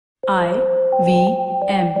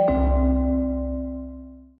I-V-M.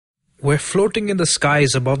 We're floating in the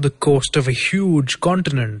skies above the coast of a huge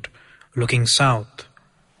continent, looking south.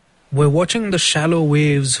 We're watching the shallow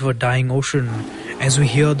waves of a dying ocean as we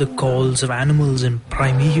hear the calls of animals in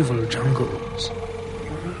primeval jungles.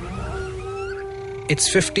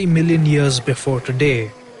 It's 50 million years before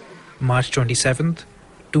today, March 27th,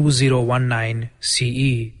 2019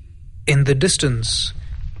 CE. In the distance,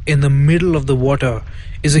 in the middle of the water,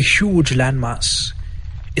 is a huge landmass.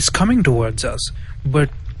 It's coming towards us,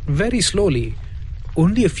 but very slowly,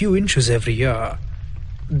 only a few inches every year.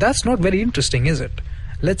 That's not very interesting, is it?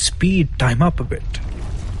 Let's speed time up a bit.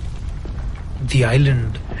 The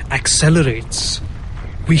island accelerates.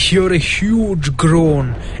 We hear a huge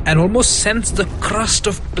groan and almost sense the crust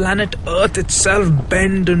of planet Earth itself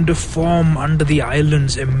bend and deform under the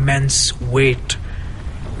island's immense weight.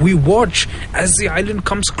 We watch as the island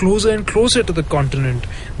comes closer and closer to the continent.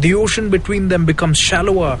 The ocean between them becomes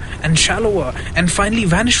shallower and shallower and finally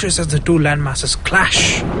vanishes as the two landmasses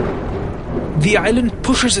clash. The island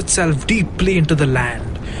pushes itself deeply into the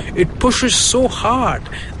land. It pushes so hard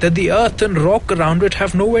that the earth and rock around it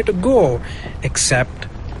have nowhere to go except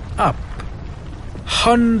up.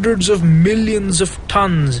 Hundreds of millions of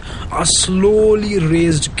tons are slowly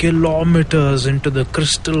raised kilometers into the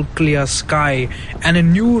crystal clear sky, and a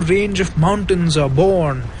new range of mountains are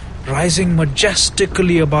born, rising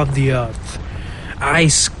majestically above the earth.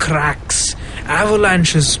 Ice cracks,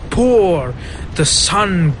 avalanches pour, the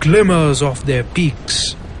sun glimmers off their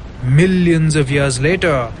peaks. Millions of years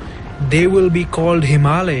later, they will be called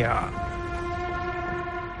Himalaya.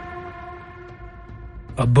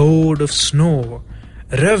 Abode of snow,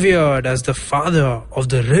 revered as the father of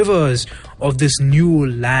the rivers of this new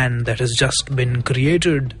land that has just been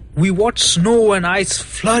created. We watch snow and ice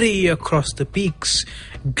flurry across the peaks,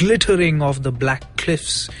 glittering off the black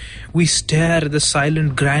cliffs. We stare at the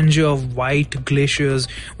silent grandeur of white glaciers.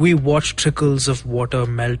 We watch trickles of water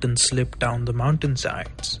melt and slip down the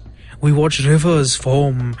mountainsides. We watch rivers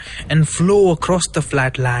form and flow across the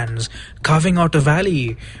flat lands, carving out a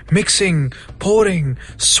valley, mixing, pouring,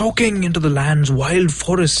 soaking into the land's wild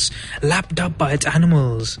forests, lapped up by its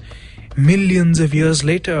animals. Millions of years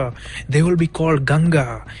later, they will be called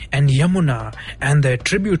Ganga and Yamuna and their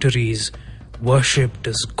tributaries, worshipped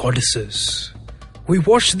as goddesses. We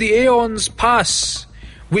watch the aeons pass.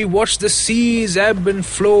 We watch the seas ebb and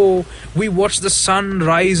flow. We watch the sun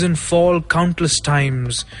rise and fall countless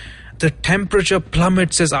times. The temperature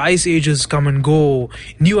plummets as ice ages come and go.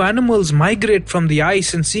 New animals migrate from the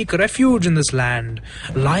ice and seek refuge in this land.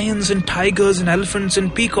 Lions and tigers and elephants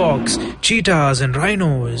and peacocks, cheetahs and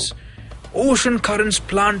rhinos. Ocean currents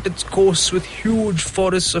plant its coasts with huge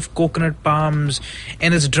forests of coconut palms,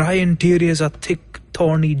 and its dry interiors are thick,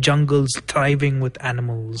 thorny jungles thriving with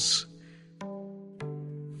animals.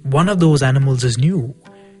 One of those animals is new.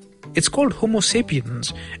 It's called Homo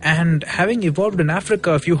sapiens, and having evolved in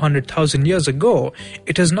Africa a few 100,000 years ago,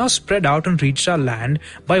 it has now spread out and reached our land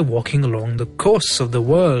by walking along the coasts of the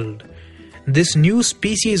world. This new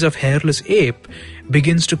species of hairless ape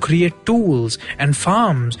begins to create tools and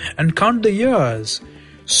farms and count the years.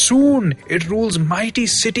 Soon it rules mighty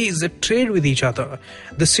cities that trade with each other.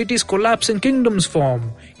 The cities collapse and kingdoms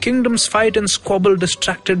form. Kingdoms fight and squabble,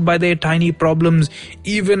 distracted by their tiny problems,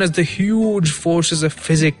 even as the huge forces of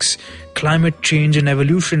physics, climate change and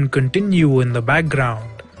evolution continue in the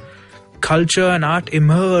background. Culture and art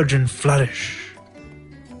emerge and flourish.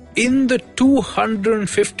 In the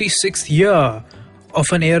 256th year of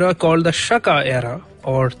an era called the Shaka era,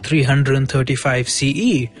 or 335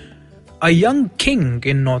 CE, a young king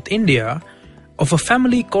in North India of a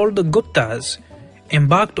family called the Guptas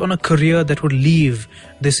embarked on a career that would leave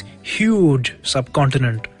this huge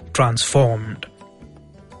subcontinent transformed.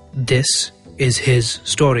 This is his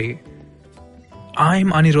story.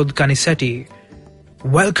 I'm Anirudh Kanisetti.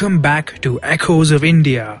 Welcome back to Echoes of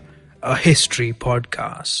India, a history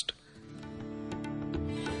podcast.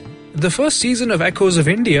 The first season of Echoes of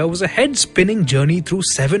India was a head-spinning journey through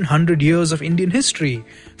 700 years of Indian history,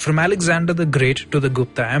 from Alexander the Great to the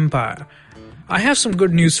Gupta Empire. I have some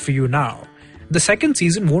good news for you now. The second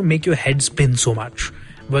season won't make your head spin so much.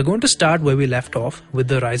 We're going to start where we left off, with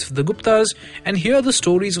the rise of the Guptas, and hear the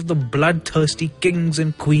stories of the bloodthirsty kings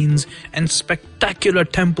and queens, and spectacular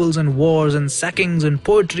temples and wars and sackings and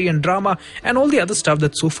poetry and drama, and all the other stuff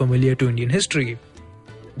that's so familiar to Indian history.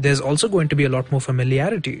 There's also going to be a lot more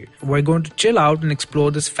familiarity. We're going to chill out and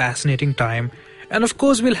explore this fascinating time. And of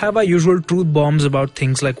course, we'll have our usual truth bombs about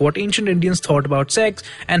things like what ancient Indians thought about sex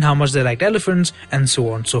and how much they liked elephants and so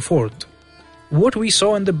on and so forth. What we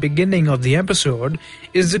saw in the beginning of the episode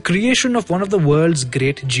is the creation of one of the world's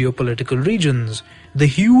great geopolitical regions, the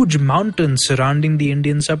huge mountains surrounding the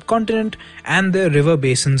Indian subcontinent and their river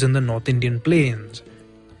basins in the North Indian plains.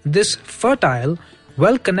 This fertile,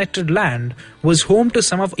 well-connected land was home to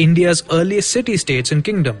some of India's earliest city-states and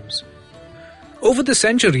kingdoms. Over the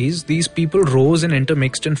centuries, these people rose and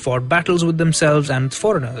intermixed and fought battles with themselves and with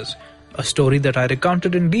foreigners, a story that I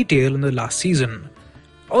recounted in detail in the last season.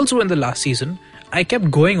 Also in the last season, I kept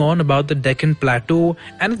going on about the Deccan Plateau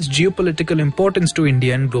and its geopolitical importance to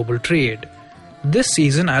India and global trade. This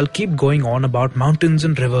season, I'll keep going on about mountains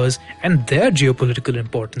and rivers and their geopolitical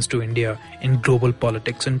importance to India in global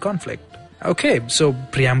politics and conflict. Okay, so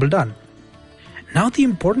preamble done. Now the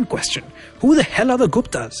important question, who the hell are the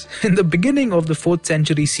Guptas? In the beginning of the 4th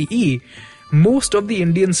century CE, most of the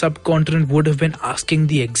Indian subcontinent would have been asking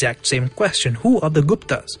the exact same question, who are the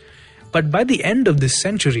Guptas? But by the end of this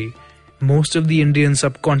century, most of the Indian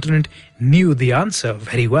subcontinent knew the answer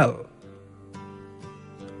very well.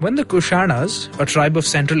 When the Kushanas, a tribe of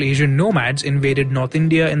Central Asian nomads, invaded North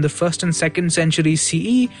India in the 1st and 2nd century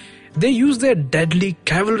CE, they used their deadly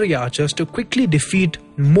cavalry archers to quickly defeat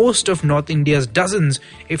most of North India's dozens,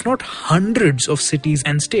 if not hundreds of cities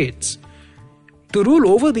and states. To rule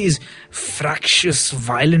over these fractious,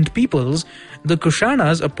 violent peoples, the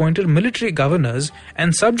Kushanas appointed military governors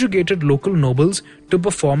and subjugated local nobles to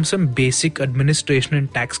perform some basic administration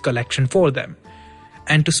and tax collection for them.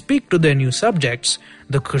 And to speak to their new subjects,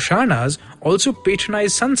 the Kushanas also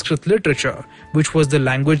patronized Sanskrit literature, which was the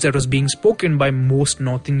language that was being spoken by most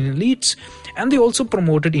North Indian elites, and they also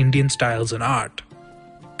promoted Indian styles and art.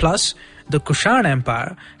 Plus, the Kushan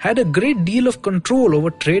Empire had a great deal of control over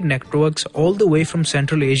trade networks all the way from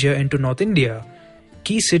Central Asia into North India.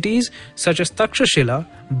 Key cities such as Takshashila,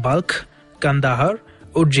 Balkh, Kandahar,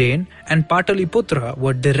 Ujjain and Pataliputra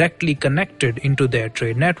were directly connected into their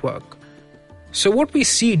trade network. So what we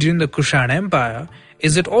see during the Kushan Empire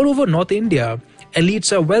is that all over North India,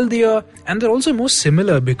 elites are wealthier and they're also more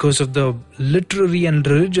similar because of the literary and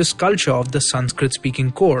religious culture of the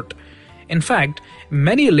Sanskrit-speaking court. In fact,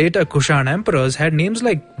 many later Kushan emperors had names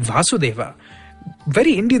like Vasudeva,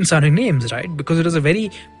 very Indian-sounding names, right? Because it was a very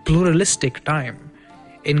pluralistic time.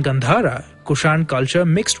 In Gandhara, Kushan culture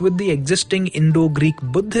mixed with the existing Indo-Greek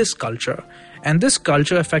Buddhist culture, and this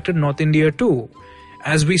culture affected North India too.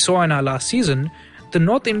 As we saw in our last season, the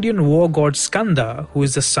North Indian war god Skanda, who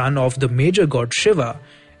is the son of the major god Shiva,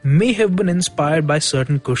 may have been inspired by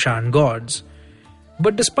certain Kushan gods.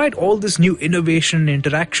 But despite all this new innovation and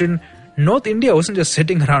interaction, North India wasn't just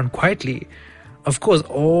sitting around quietly. Of course,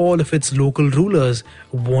 all of its local rulers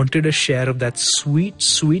wanted a share of that sweet,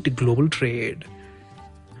 sweet global trade.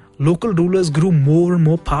 Local rulers grew more and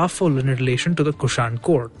more powerful in relation to the Kushan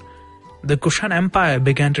court. The Kushan Empire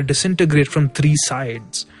began to disintegrate from three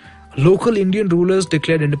sides. Local Indian rulers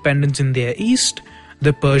declared independence in their east,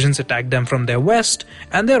 the Persians attacked them from their west,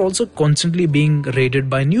 and they are also constantly being raided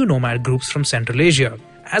by new nomad groups from Central Asia.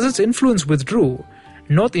 As its influence withdrew,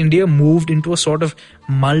 North India moved into a sort of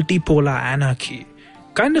multipolar anarchy,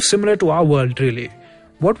 kind of similar to our world really.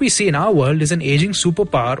 What we see in our world is an aging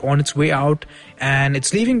superpower on its way out, and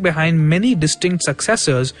it's leaving behind many distinct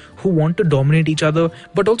successors who want to dominate each other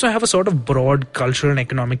but also have a sort of broad cultural and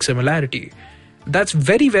economic similarity. That's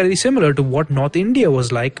very, very similar to what North India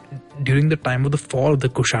was like during the time of the fall of the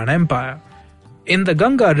Kushan Empire. In the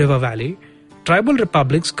Ganga River Valley, tribal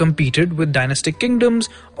republics competed with dynastic kingdoms,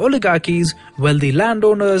 oligarchies, wealthy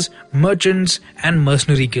landowners, merchants, and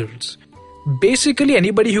mercenary guilds. Basically,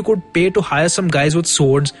 anybody who could pay to hire some guys with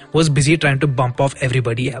swords was busy trying to bump off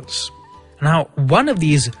everybody else. Now, one of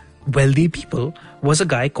these wealthy people was a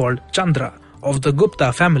guy called Chandra of the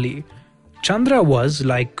Gupta family. Chandra was,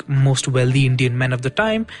 like most wealthy Indian men of the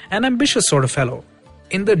time, an ambitious sort of fellow.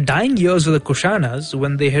 In the dying years of the Kushanas,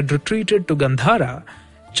 when they had retreated to Gandhara,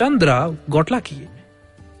 Chandra got lucky.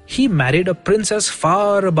 He married a princess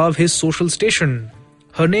far above his social station.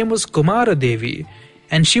 Her name was Kumara Devi,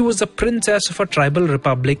 and she was the princess of a tribal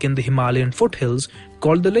republic in the Himalayan foothills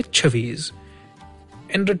called the Lichavis.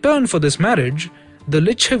 In return for this marriage, the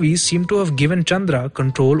Lichavis seem to have given Chandra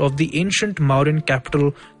control of the ancient Mauryan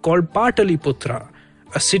capital called Pataliputra,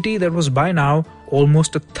 a city that was by now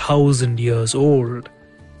almost 1,000 years old.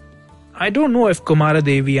 I don't know if Kumara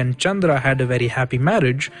Devi and Chandra had a very happy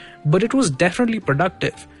marriage, but it was definitely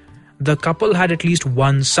productive. The couple had at least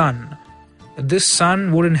one son. This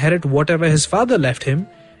son would inherit whatever his father left him,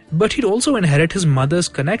 but he'd also inherit his mother's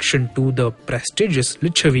connection to the prestigious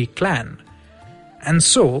Lichavi clan. And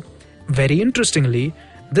so, very interestingly,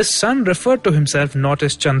 this son referred to himself not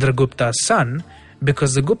as Chandragupta's son,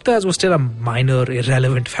 because the Guptas were still a minor,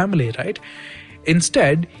 irrelevant family, right?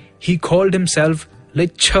 Instead, he called himself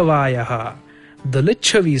Licchavayaha, the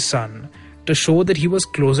Licchavi's son, to show that he was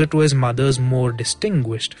closer to his mother's more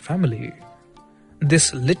distinguished family.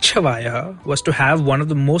 This Licchavayaha was to have one of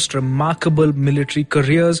the most remarkable military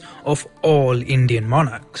careers of all Indian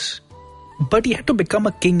monarchs. But he had to become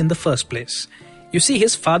a king in the first place. You see,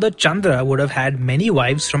 his father Chandra would have had many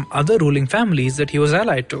wives from other ruling families that he was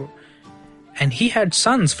allied to. And he had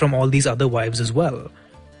sons from all these other wives as well.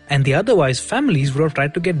 And the other wives' families would have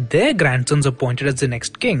tried to get their grandsons appointed as the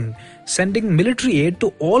next king, sending military aid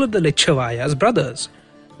to all of the Licchavaya's brothers.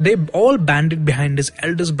 They all banded behind his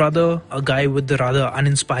eldest brother, a guy with the rather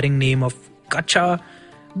uninspiring name of Kacha.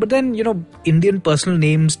 But then, Indian personal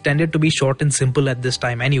names tended to be short and simple at this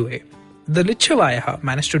time anyway. The Licchavayaha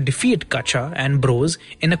managed to defeat Kacha and Bros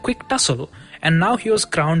in a quick tussle, and now he was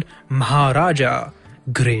crowned Maharaja,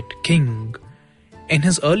 Great King. In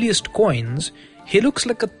his earliest coins, he looks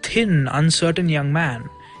like a thin, uncertain young man,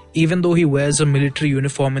 even though he wears a military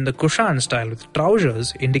uniform in the Kushan style with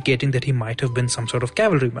trousers, indicating that he might have been some sort of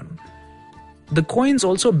cavalryman. The coins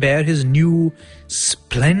also bear his new,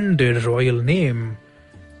 splendid royal name,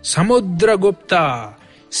 Samudra-Gupta,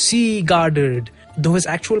 sea-guarded, though his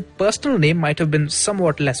actual personal name might have been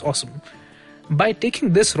somewhat less awesome. By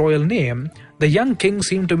taking this royal name, the young king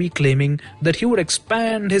seemed to be claiming that he would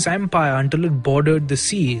expand his empire until it bordered the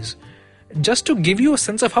seas. Just to give you a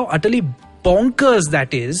sense of how utterly bonkers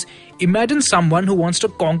that is, imagine someone who wants to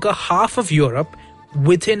conquer half of Europe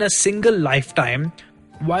within a single lifetime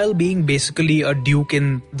while being basically a duke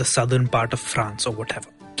in the southern part of France or whatever.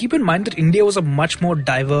 Keep in mind that India was a much more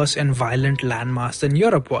diverse and violent landmass than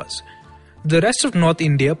Europe was. The rest of North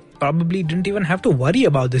India probably didn't even have to worry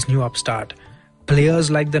about this new upstart. Players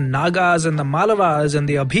like the Nagas and the Malavas and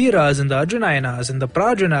the Abhiras and the Arjunayanas and the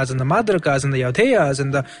Prajanas and the Madrakas and the Yaudheyas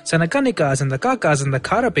and the Sanakanikas and the Kakas and the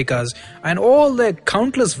Kharapikas and all their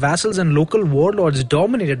countless vassals and local warlords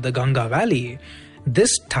dominated the Ganga Valley.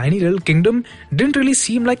 This tiny little kingdom didn't really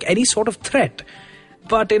seem like any sort of threat.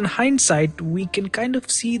 But in hindsight, we can kind of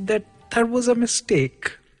see that was a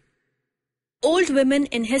mistake. Old women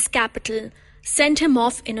in his capital sent him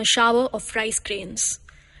off in a shower of rice grains,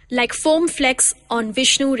 like foam flecks on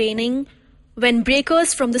Vishnu raining when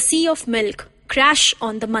breakers from the sea of milk crash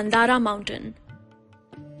on the Mandara mountain.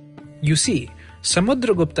 You see,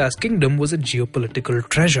 Samudra-Gupta's kingdom was a geopolitical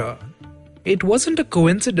treasure. It wasn't a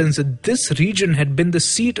coincidence that this region had been the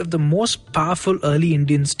seat of the most powerful early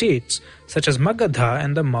Indian states, such as Magadha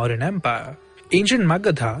and the Mauryan Empire. Ancient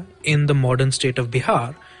Magadha, in the modern state of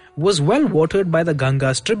Bihar, was well watered by the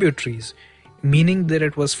Ganga's tributaries, meaning that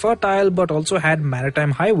it was fertile but also had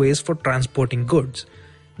maritime highways for transporting goods.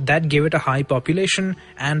 That gave it a high population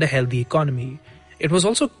and a healthy economy. It was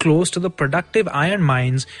also close to the productive iron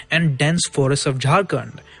mines and dense forests of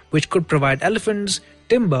Jharkhand, which could provide elephants,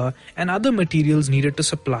 timber, and other materials needed to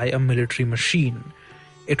supply a military machine.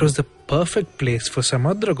 It was the perfect place for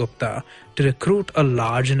Samudra-Gupta to recruit a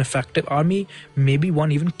large and effective army, maybe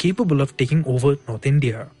one even capable of taking over North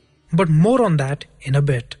India. But more on that in a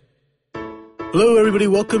bit. Hello everybody,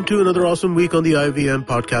 welcome to another awesome week on the IVM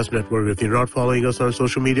Podcast Network. If you're not following us on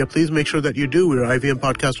social media, please make sure that you do. We're IVM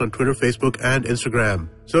Podcast on Twitter, Facebook, and Instagram.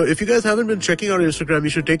 So if you guys haven't been checking our Instagram, you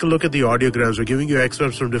should take a look at the audiograms. We're giving you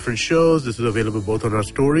excerpts from different shows. This is available both on our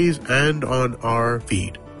stories and on our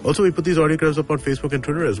feed. Also, we put these audiograms up on Facebook and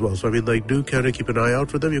Twitter as well. So, do kind of keep an eye out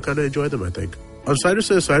for them. You kind of enjoy them, I think. On Cyrus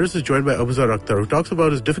Says, Cyrus is joined by Abuzar Akhtar, who talks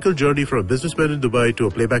about his difficult journey from a businessman in Dubai to a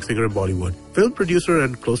playback singer in Bollywood. Film producer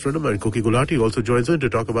and close friend of mine, Koki Gulati, also joins in to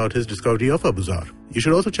talk about his discovery of Abuzar. You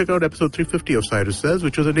should also check out episode 350 of Cyrus Says,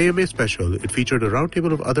 which was an AMA special. It featured a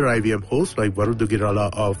roundtable of other IVM hosts like Varun Dugirala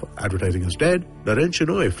of Advertising is Dead, Naren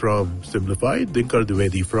Shenoy from Simplified, Dinkar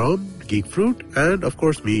Dwivedi from Geek Fruit, and of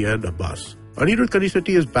course me and Abbas. Anirudh Kanisetti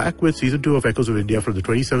is back with Season 2 of Echoes of India from the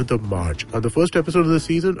 27th of March. On the first episode of the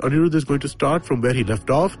season, Anirudh is going to start from where he left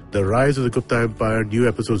off, the rise of the Gupta Empire. New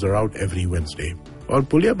episodes are out every Wednesday. On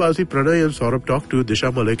Pulyabazi, Pranay and Saurabh talk to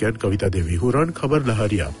Disha Malik and Kavita Devi, who run Khabar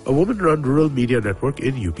Lahariya, a woman-run rural media network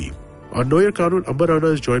in UP. On Know Your Kanun, Amber Rana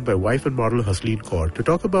is joined by wife and model Hasleen Kaur to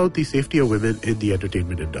talk about the safety of women in the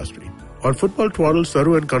entertainment industry. On Football Twaddle,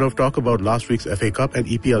 Saru and Kanav talk about last week's FA Cup and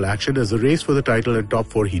EPL action as the race for the title and top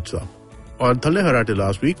 4 heats up. On Thalle Harate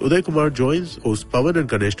last week, Uday Kumar joins hosts Pawan and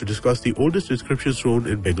Ganesh to discuss the oldest inscription stone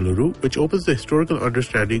in Bengaluru, which opens the historical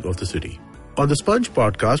understanding of the city. On the Sponge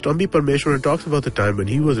podcast, Ambi Parmeshwaran talks about the time when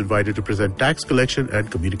he was invited to present tax collection and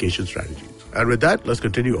communication strategies. And with that, let's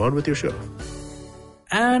continue on with your show.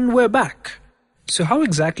 And we're back. So how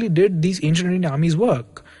exactly did these ancient Indian armies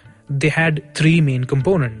work? They had 3 main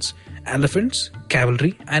components: elephants,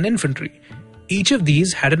 cavalry, and infantry. Each of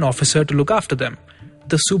these had an officer to look after them: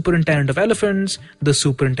 the superintendent of elephants, the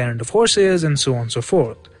superintendent of horses, and so on and so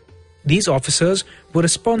forth. These officers were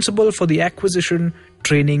responsible for the acquisition,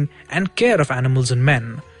 training, and care of animals and men.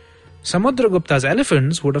 Samudra-Gupta's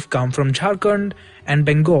elephants would have come from Jharkhand and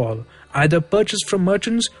Bengal, either purchased from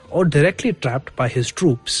merchants or directly trapped by his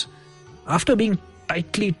troops. After being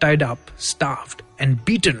tightly tied up, starved, and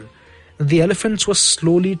beaten, the elephants were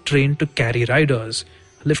slowly trained to carry riders,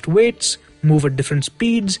 lift weights, move at different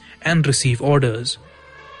speeds, and receive orders.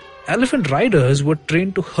 Elephant riders were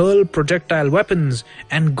trained to hurl projectile weapons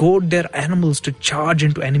and goad their animals to charge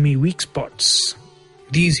into enemy weak spots.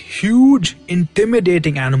 These huge,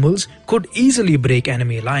 intimidating animals could easily break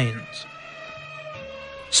enemy lines.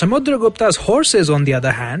 Samudra-Gupta's horses, on the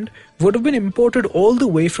other hand, would have been imported all the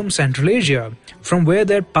way from Central Asia, from where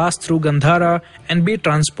they'd pass through Gandhara and be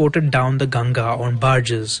transported down the Ganga on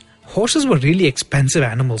barges. Horses were really expensive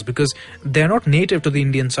animals because they're not native to the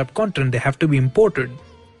Indian subcontinent, they have to be imported.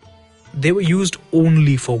 They were used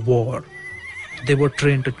only for war. They were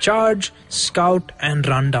trained to charge, scout, and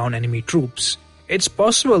run down enemy troops. It's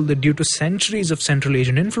possible that due to centuries of Central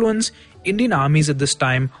Asian influence, Indian armies at this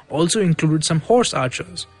time also included some horse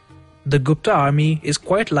archers. The Gupta army is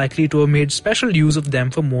quite likely to have made special use of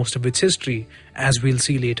them for most of its history, as we'll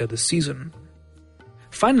see later this season.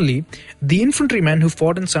 Finally, the infantrymen who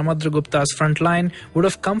fought in Samudra-Gupta's front line would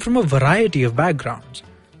have come from a variety of backgrounds.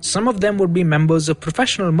 Some of them would be members of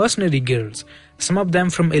professional mercenary guilds, some of them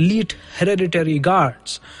from elite hereditary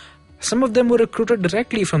guards. Some of them were recruited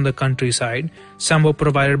directly from the countryside, some were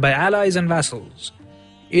provided by allies and vassals.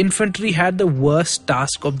 Infantry had the worst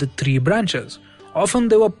task of the three branches. Often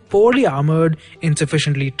they were poorly armoured,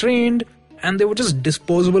 insufficiently trained, and they were just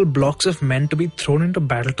disposable blocks of men to be thrown into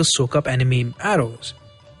battle to soak up enemy arrows.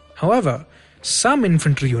 However, some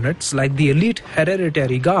infantry units, like the elite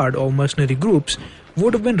hereditary guard or mercenary groups,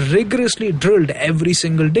 would have been rigorously drilled every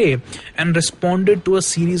single day and responded to a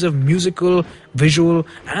series of musical, visual,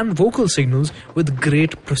 and vocal signals with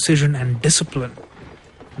great precision and discipline.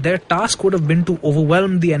 Their task would have been to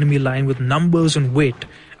overwhelm the enemy line with numbers and weight,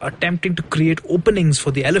 attempting to create openings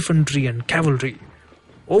for the elephantry and cavalry.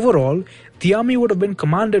 Overall, the army would have been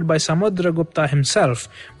commanded by Samudra-Gupta himself,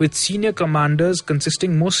 with senior commanders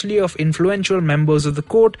consisting mostly of influential members of the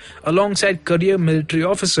court alongside career military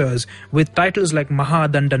officers with titles like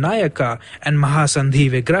Mahadandanayaka and Mahasandhi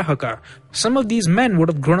Vigrahaka. Some of these men would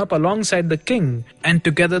have grown up alongside the king, and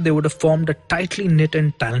together they would have formed a tightly knit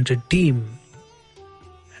and talented team.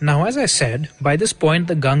 Now, as I said, by this point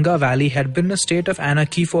the Ganga Valley had been in a state of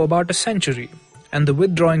anarchy for about a century, and the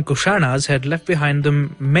withdrawing Kushanas had left behind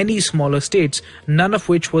them many smaller states, none of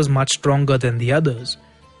which was much stronger than the others.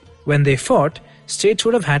 When they fought, states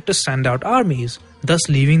would have had to send out armies, thus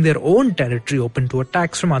leaving their own territory open to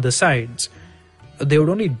attacks from other sides. They would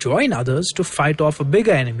only join others to fight off a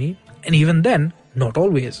bigger enemy, and even then, not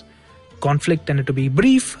always. Conflict tended to be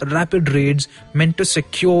brief, rapid raids meant to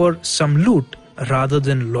secure some loot rather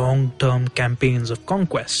than long-term campaigns of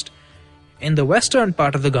conquest. In the western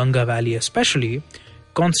part of the Ganga Valley especially,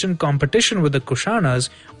 constant competition with the Kushanas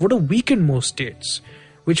would have weakened most states,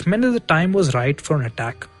 which meant that the time was right for an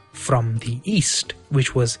attack from the east,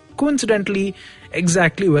 which was coincidentally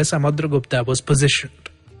exactly where Samudra-Gupta was positioned.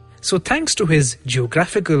 So thanks to his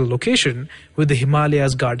geographical location, with the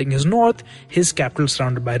Himalayas guarding his north, his capital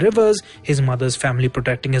surrounded by rivers, his mother's family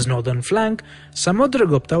protecting his northern flank,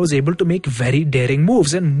 Samudra-Gupta was able to make very daring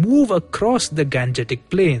moves and move across the Gangetic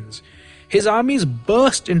plains. His armies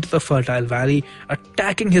burst into the fertile valley,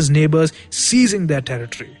 attacking his neighbors, seizing their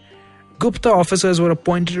territory. Gupta officers were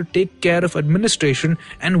appointed to take care of administration,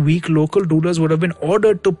 and weak local rulers would have been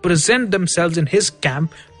ordered to present themselves in his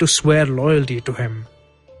camp to swear loyalty to him.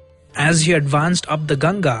 As he advanced up the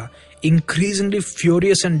Ganga, increasingly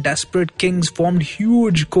furious and desperate kings formed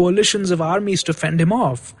huge coalitions of armies to fend him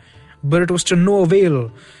off. But it was to no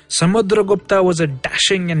avail. Samudra-Gupta was a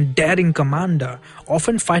dashing and daring commander,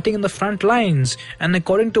 often fighting in the front lines, and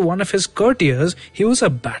according to one of his courtiers, he was a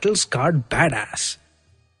battle-scarred badass.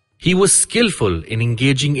 He was skillful in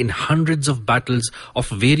engaging in hundreds of battles of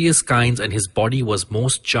various kinds, and his body was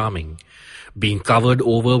most charming, being covered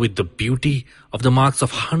over with the beauty of the marks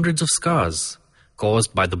of hundreds of scars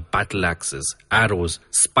caused by the battle axes, arrows,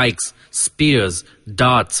 spikes, spears,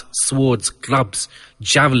 darts, swords, clubs,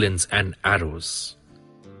 javelins, and arrows.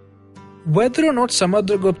 Whether or not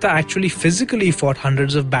Samudra-Gupta actually physically fought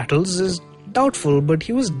hundreds of battles is doubtful, but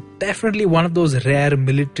he was definitely one of those rare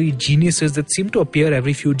military geniuses that seem to appear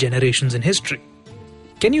every few generations in history.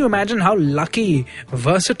 Can you imagine how lucky,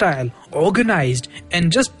 versatile, organized,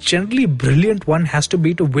 and just generally brilliant one has to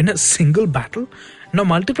be to win a single battle? Now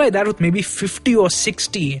multiply that with maybe 50 or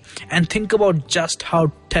 60 and think about just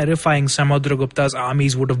how terrifying Samudra-Gupta's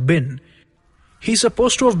armies would have been. He's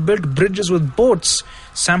supposed to have built bridges with boats,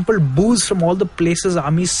 sampled booze from all the places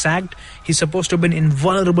armies sacked. He's supposed to have been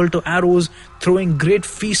invulnerable to arrows, throwing great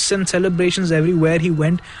feasts and celebrations everywhere he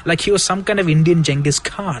went, like he was some kind of Indian Genghis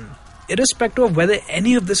Khan. Irrespective of whether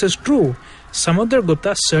any of this is true,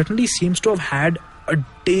 Samudra-Gupta certainly seems to have had a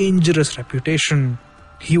dangerous reputation.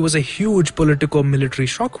 He was a huge politico-military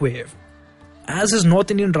shockwave. As his North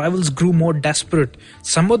Indian rivals grew more desperate,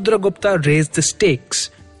 Samudra-Gupta raised the stakes.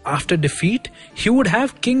 After defeat, he would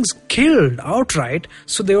have kings killed outright,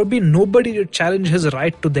 so there would be nobody to challenge his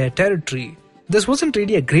right to their territory. This wasn't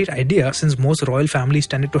really a great idea since most royal families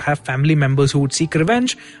tended to have family members who would seek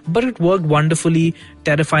revenge, but it worked wonderfully,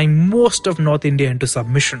 terrifying most of North India into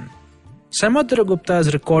submission. Samudra-Gupta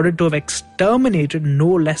is recorded to have exterminated no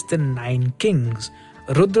less than 9 kings: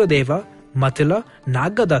 Rudradeva, Matila,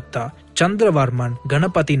 Nagadatta, Chandravarman,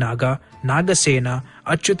 Ganapati Naga, Nagasena,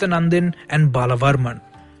 Achyutanandin and Balavarman.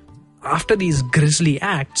 After these grisly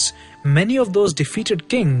acts, many of those defeated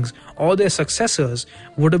kings or their successors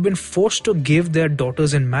would have been forced to give their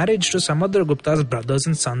daughters in marriage to Samudra-Gupta's brothers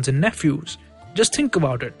and sons and nephews. Just think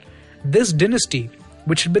about it. This dynasty,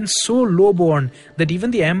 which had been so low-born that even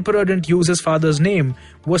the emperor didn't use his father's name,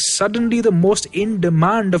 was suddenly the most in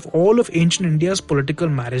demand of all of ancient India's political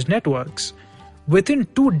marriage networks. Within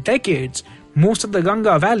 2 decades, most of the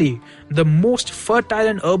Ganga Valley, the most fertile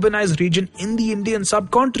and urbanized region in the Indian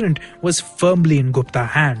subcontinent, was firmly in Gupta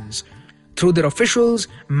hands. Through their officials,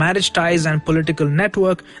 marriage ties and political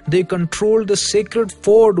network, they controlled the sacred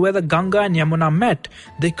ford where the Ganga and Yamuna met.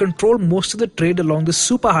 They controlled most of the trade along the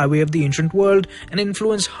superhighway of the ancient world and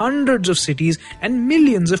influenced hundreds of cities and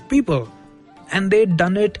millions of people. And they'd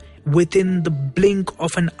done it within the blink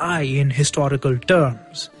of an eye in historical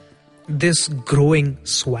terms. This growing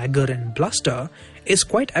swagger and bluster is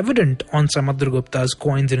quite evident on Samudra-Gupta's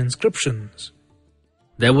coins and inscriptions.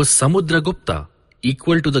 There was Samudra-Gupta,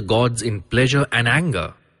 equal to the gods in pleasure and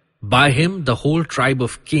anger. By him, the whole tribe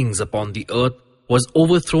of kings upon the earth was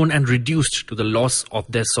overthrown and reduced to the loss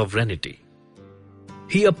of their sovereignty.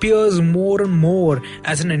 He appears more and more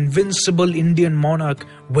as an invincible Indian monarch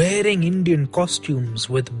wearing Indian costumes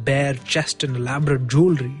with bare chest and elaborate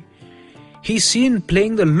jewelry. He's seen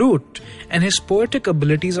playing the lute, and his poetic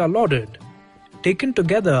abilities are lauded. Taken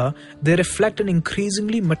together, they reflect an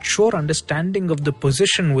increasingly mature understanding of the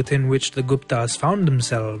position within which the Guptas found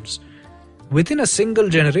themselves. Within a single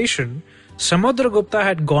generation, Samudra-Gupta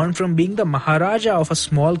had gone from being the Maharaja of a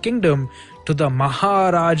small kingdom to the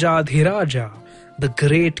Maharaja-dhiraja, the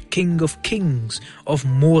great king of kings of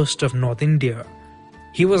most of North India.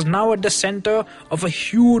 He was now at the center of a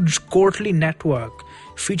huge courtly network,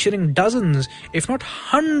 featuring dozens, if not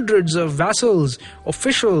hundreds of vassals,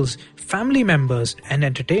 officials, family members and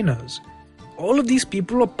entertainers. All of these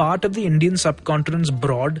people were part of the Indian subcontinent's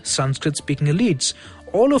broad Sanskrit-speaking elites,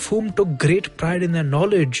 all of whom took great pride in their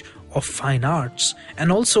knowledge of fine arts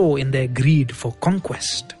and also in their greed for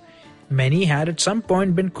conquest. Many had at some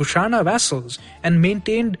point been Kushana vassals and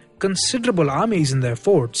maintained considerable armies in their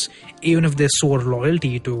forts, even if they swore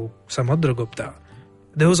loyalty to Samudra-Gupta.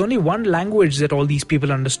 There was only one language that all these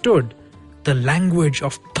people understood, the language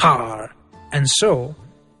of power. And so,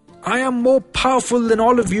 "I am more powerful than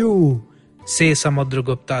all of you," say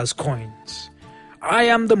Samudra-Gupta's coins. "I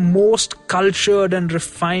am the most cultured and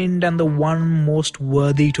refined and the one most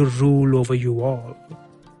worthy to rule over you all."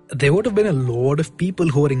 There would have been a lot of people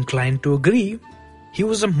who were inclined to agree. He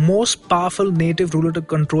was the most powerful native ruler to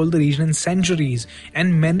control the region in centuries,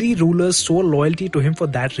 and many rulers swore loyalty to him for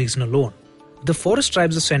that reason alone. The forest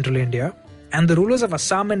tribes of central India and the rulers of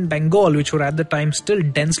Assam and Bengal, which were at the time still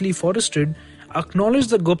densely forested,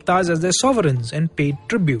 acknowledged the Guptas as their sovereigns and paid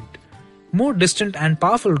tribute. More distant and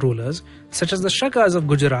powerful rulers, such as the Shakas of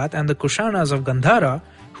Gujarat and the Kushanas of Gandhara,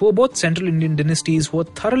 who were both central Indian dynasties who were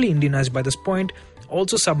thoroughly Indianized by this point,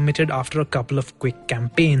 also submitted after a couple of quick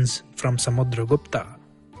campaigns from Samudra-Gupta.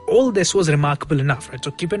 All this was remarkable enough, right?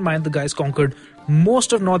 So keep in mind the guy's conquered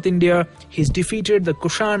most of North India, he's defeated the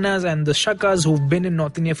Kushanas and the Shakas who've been in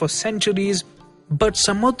North India for centuries, but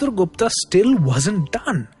Samudra-Gupta still wasn't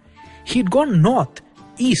done. He'd gone north,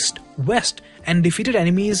 east, west and defeated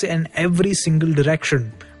enemies in every single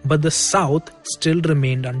direction, but the south still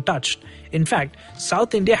remained untouched. In fact,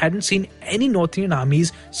 South India hadn't seen any North Indian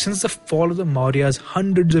armies since the fall of the Mauryas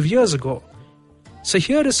hundreds of years ago. So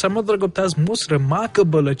here is Samudra-Gupta's most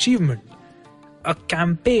remarkable achievement. A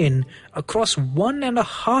campaign across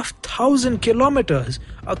 1,500 kilometers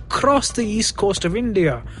across the east coast of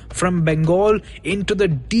India, from Bengal into the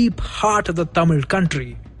deep heart of the Tamil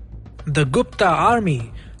country. The Gupta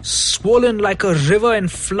army, swollen like a river in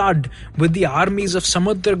flood with the armies of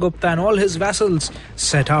Samudra-Gupta and all his vassals,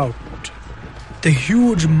 set out. The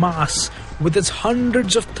huge mass, with its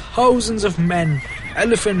hundreds of thousands of men,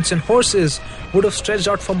 elephants and horses, would have stretched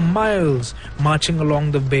out for miles, marching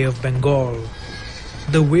along the Bay of Bengal.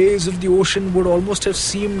 The waves of the ocean would almost have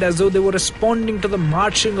seemed as though they were responding to the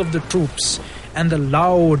marching of the troops, and the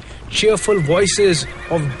loud, cheerful voices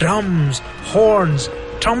of drums, horns,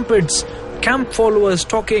 trumpets, camp followers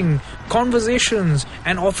talking, conversations,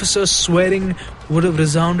 and officers swearing would have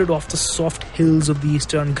resounded off the soft hills of the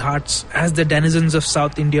eastern Ghats as the denizens of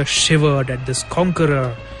South India shivered at this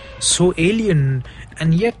conqueror, so alien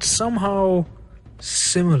and yet somehow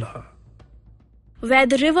similar. Where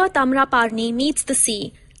the river Tamraparni meets the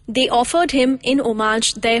sea, they offered him in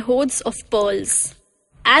homage their hoards of pearls,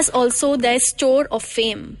 as also their store of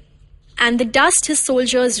fame. And the dust his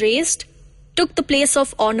soldiers raised took the place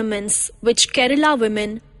of ornaments which Kerala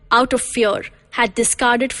women, out of fear, had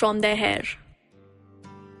discarded from their hair.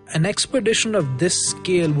 An expedition of this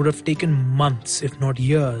scale would have taken months, if not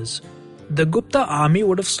years. The Gupta army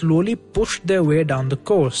would have slowly pushed their way down the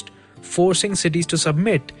coast, forcing cities to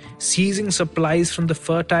submit, seizing supplies from the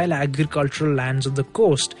fertile agricultural lands of the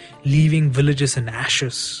coast, leaving villages in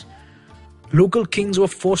ashes. Local kings were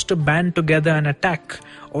forced to band together and attack,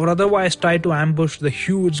 or otherwise try to ambush the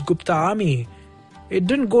huge Gupta army. It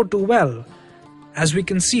didn't go too well. As we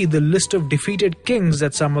can see, the list of defeated kings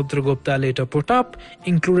that Samudra-Gupta later put up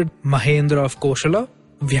included Mahendra of Koshala,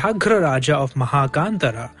 Vyaghra Raja of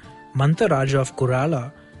Mahakantara, Manta Raja of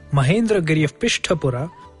Kurala, Mahendragiri of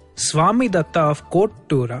Pishtapura, Swami Datta of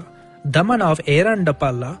Kottura, Damana of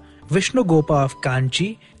Erandapalla, Vishnu Gopa of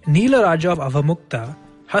Kanchi, Neela Raja of Avamukta,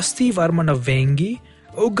 Hasti Varman of Vengi,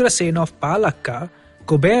 Ugrasena of Palakka,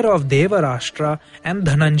 Kubera of Devarashtra, and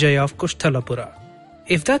Dhananjaya of Kushthalapura.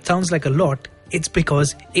 If that sounds like a lot, it's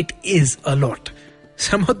because it is a lot.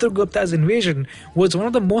 Samudra-Gupta's invasion was one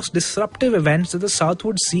of the most disruptive events that the South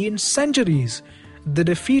would see in centuries. The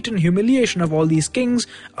defeat and humiliation of all these kings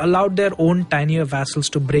allowed their own tinier vassals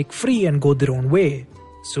to break free and go their own way.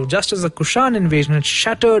 So just as the Kushan invasion had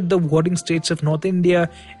shattered the warring states of North India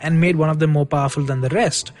and made one of them more powerful than the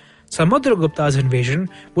rest, Samudra-Gupta's invasion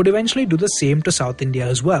would eventually do the same to South India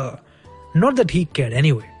as well. Not that he cared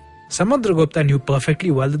anyway. Samudra-Gupta knew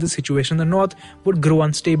perfectly well that the situation in the north would grow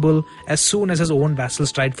unstable as soon as his own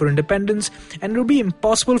vassals tried for independence, and it would be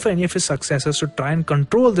impossible for any of his successors to try and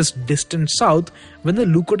control this distant south when the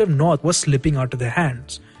lucrative north was slipping out of their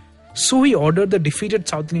hands. So he ordered the defeated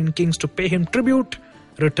South Indian kings to pay him tribute,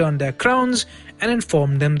 return their crowns, and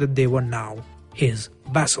inform them that they were now his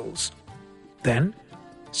vassals. Then,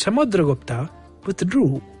 Samudra-Gupta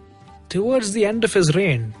withdrew. Towards the end of his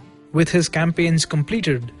reign, with his campaigns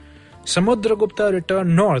completed, Samudra-Gupta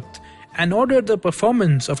returned north and ordered the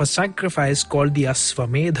performance of a sacrifice called the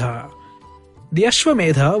Ashwamedha. The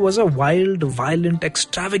Ashwamedha was a wild, violent,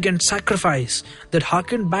 extravagant sacrifice that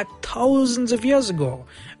harkened back thousands of years ago,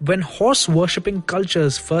 when horse-worshipping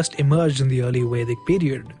cultures first emerged in the early Vedic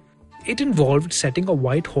period. It involved setting a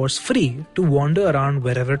white horse free to wander around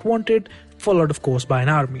wherever it wanted, followed of course by an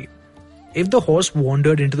army. If the horse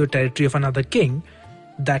wandered into the territory of another king,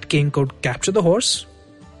 that king could capture the horse,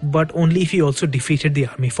 but only if he also defeated the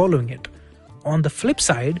army following it. On the flip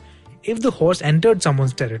side, if the horse entered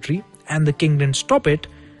someone's territory and the king didn't stop it,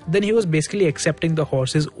 then he was basically accepting the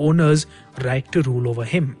horse's owner's right to rule over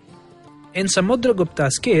him. In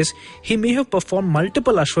Samudra-Gupta's case, he may have performed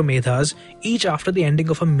multiple Ashwamedhas, each after the ending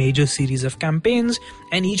of a major series of campaigns,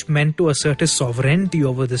 and each meant to assert his sovereignty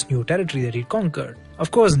over this new territory that he conquered.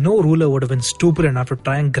 Of course, no ruler would have been stupid enough to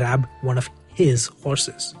try and grab one of his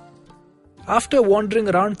horses. After wandering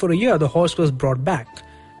around for a year, the horse was brought back.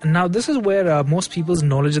 And now this is where most people's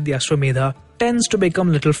knowledge of the Ashwamedha tends to become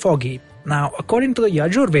a little foggy. Now, according to the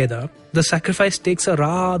Yajurveda, the sacrifice takes a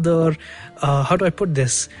rather,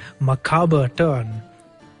 macabre turn.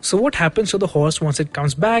 So what happens to the horse once it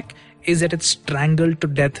comes back is that it's strangled to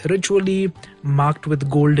death ritually, marked with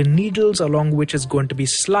golden needles along which it's going to be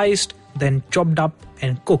sliced, then chopped up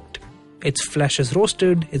and cooked. Its flesh is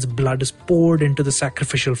roasted, its blood is poured into the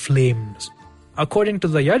sacrificial flames. According to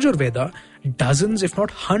the Yajurveda, dozens if not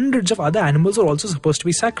hundreds of other animals are also supposed to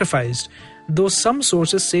be sacrificed, though some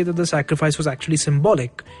sources say that the sacrifice was actually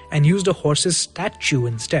symbolic and used a horse's statue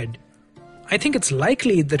instead. I think it's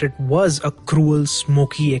likely that it was a cruel,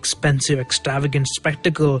 smoky, expensive, extravagant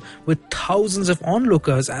spectacle with thousands of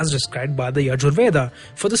onlookers as described by the Yajurveda,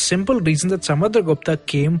 for the simple reason that Samudra-Gupta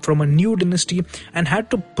came from a new dynasty and had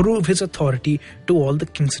to prove his authority to all the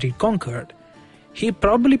kings that he conquered. He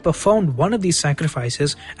probably performed one of these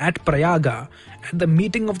sacrifices at Prayaga, at the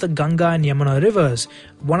meeting of the Ganga and Yamuna rivers,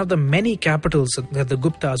 one of the many capitals that the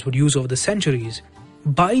Guptas would use over the centuries.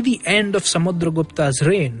 By the end of Samudra-Gupta's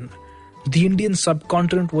reign, the Indian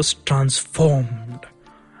subcontinent was transformed.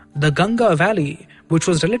 The Ganga Valley, which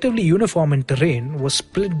was relatively uniform in terrain, was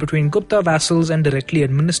split between Gupta vassals and directly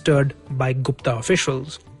administered by Gupta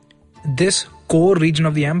officials. This core region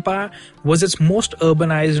of the empire was its most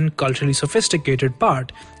urbanized and culturally sophisticated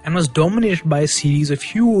part and was dominated by a series of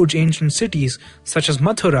huge ancient cities such as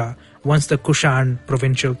Mathura, once the Kushan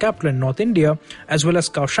provincial capital in North India, as well as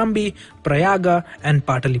Kaushambi, Prayaga and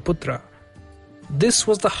Pataliputra. This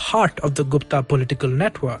was the heart of the Gupta political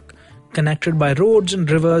network, connected by roads and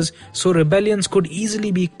rivers so rebellions could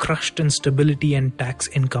easily be crushed and stability and tax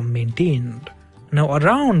income maintained. Now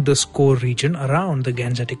around this core region, around the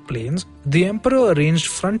Gangetic plains, the emperor arranged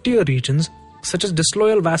frontier regions such as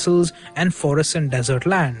disloyal vassals and forests and desert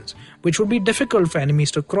lands, which would be difficult for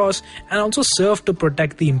enemies to cross and also serve to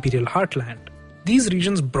protect the imperial heartland. These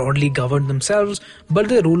regions broadly governed themselves, but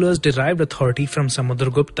their rulers derived authority from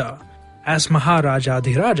Samudra-Gupta. As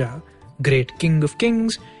Maharaja-Adhiraja, great king of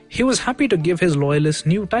kings, he was happy to give his loyalists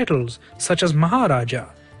new titles such as Maharaja,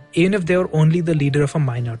 even if they were only the leader of a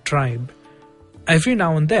minor tribe. Every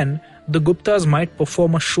now and then, the Guptas might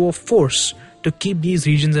perform a show of force to keep these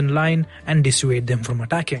regions in line and dissuade them from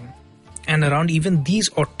attacking. And around even these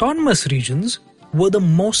autonomous regions were the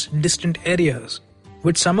most distant areas,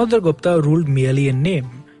 which Samudra-Gupta ruled merely in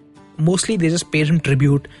name. Mostly they just paid him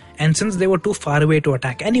tribute, and since they were too far away to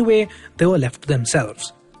attack anyway, they were left to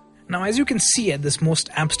themselves. Now, as you can see at this most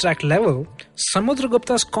abstract level,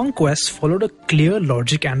 Samudra-Gupta's conquests followed a clear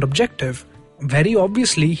logic and objective. Very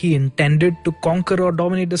obviously, he intended to conquer or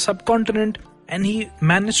dominate the subcontinent, and he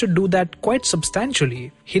managed to do that quite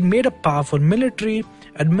substantially. He'd made a powerful military,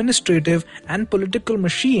 administrative, and political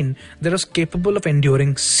machine that was capable of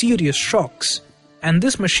enduring serious shocks. And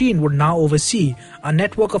this machine would now oversee a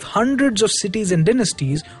network of hundreds of cities and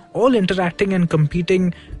dynasties, all interacting and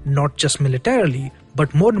competing not just militarily,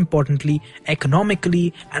 but more importantly,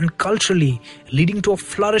 economically and culturally, leading to a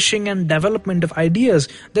flourishing and development of ideas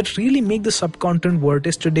that really make the subcontinent what it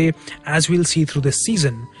is today, as we'll see through this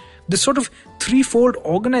season. This sort of threefold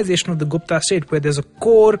organization of the Gupta state, where there's a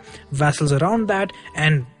core, vassals around that,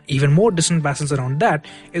 and even more distant vassals around that,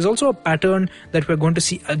 is also a pattern that we're going to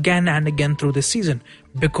see again and again through this season,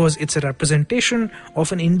 because it's a representation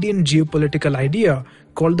of an Indian geopolitical idea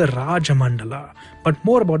called the Rajamandala. But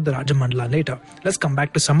more about the Rajamandala later. Let's come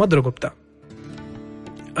back to Samudra-Gupta.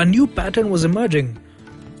 A new pattern was emerging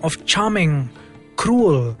of charming,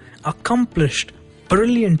 cruel, accomplished,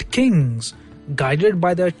 brilliant kings, guided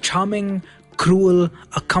by their charming, cruel,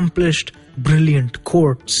 accomplished, brilliant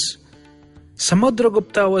courts.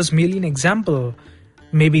 Samudra-Gupta was merely an example,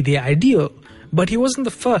 maybe the ideal, but he wasn't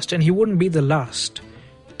the first and he wouldn't be the last.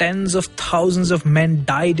 Tens of thousands of men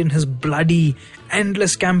died in his bloody,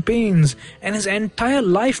 endless campaigns, and his entire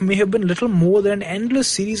life may have been little more than an endless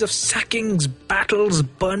series of sackings, battles,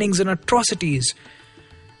 burnings, and atrocities.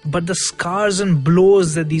 But the scars and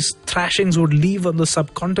blows that these thrashings would leave on the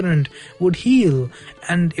subcontinent would heal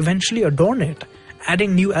and eventually adorn it,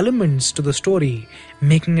 adding new elements to the story,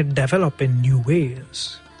 making it develop in new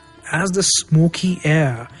ways. As the smoky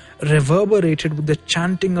air reverberated with the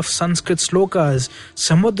chanting of Sanskrit slokas,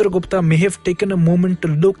 Samudra-Gupta may have taken a moment to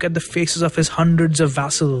look at the faces of his hundreds of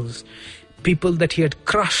vassals, people that he had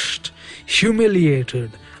crushed,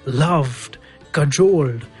 humiliated, loved,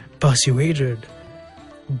 cajoled, persuaded.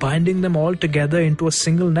 Binding them all together into a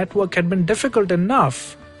single network had been difficult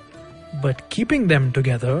enough, but keeping them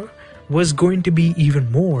together was going to be even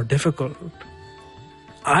more difficult.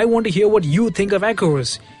 I want to hear what you think of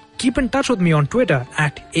Echoes. Keep in touch with me on Twitter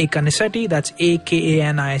at Akanisetti, that's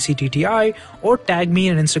AKANICTTI, or tag me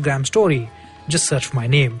in an Instagram story. Just search for my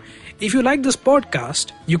name. If you like this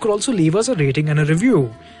podcast, you could also leave us a rating and a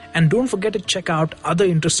review. And don't forget to check out other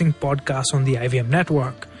interesting podcasts on the IVM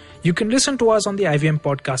network. You can listen to us on the IVM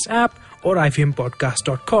Podcast app or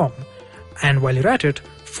ivmpodcast.com. And while you're at it,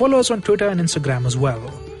 follow us on Twitter and Instagram as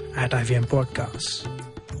well, at IVM Podcasts.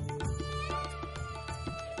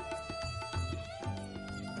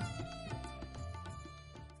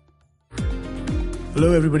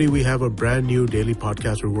 Hello, everybody. We have a brand new daily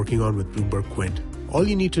podcast we're working on with Bloomberg Quint. All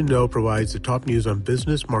you need to know provides the top news on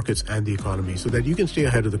business, markets, and the economy so that you can stay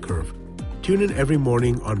ahead of the curve. Tune in every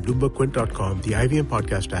morning on BloombergQuint.com, the IVM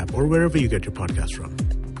Podcast app, or wherever you get your podcasts from.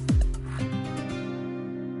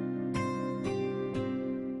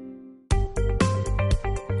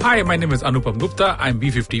 Hi, my name is Anupam Gupta. I'm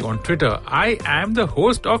B50 on Twitter. I am the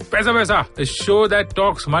host of Paisa Vaisa, the show that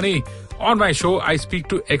talks money On my show, I speak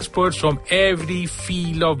to experts from every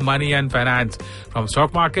field of money and finance, from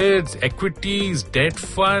stock markets, equities, debt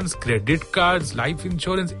funds, credit cards, life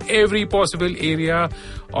insurance, every possible area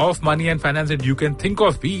of money and finance that you can think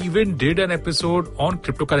of. We even did an episode on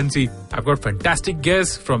cryptocurrency. I've got fantastic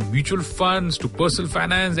guests from mutual funds to personal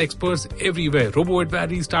finance experts everywhere.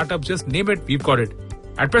 Robo-advisory, startups, just name it, we've got it.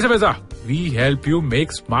 At Paisa, we help you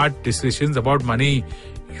make smart decisions about money.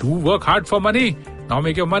 You work hard for money. Now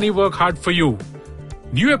make your money work hard for you.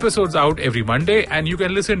 New episodes out every Monday, and you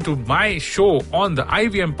can listen to my show on the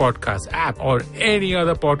IVM Podcast app or any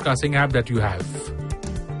other podcasting app that you have.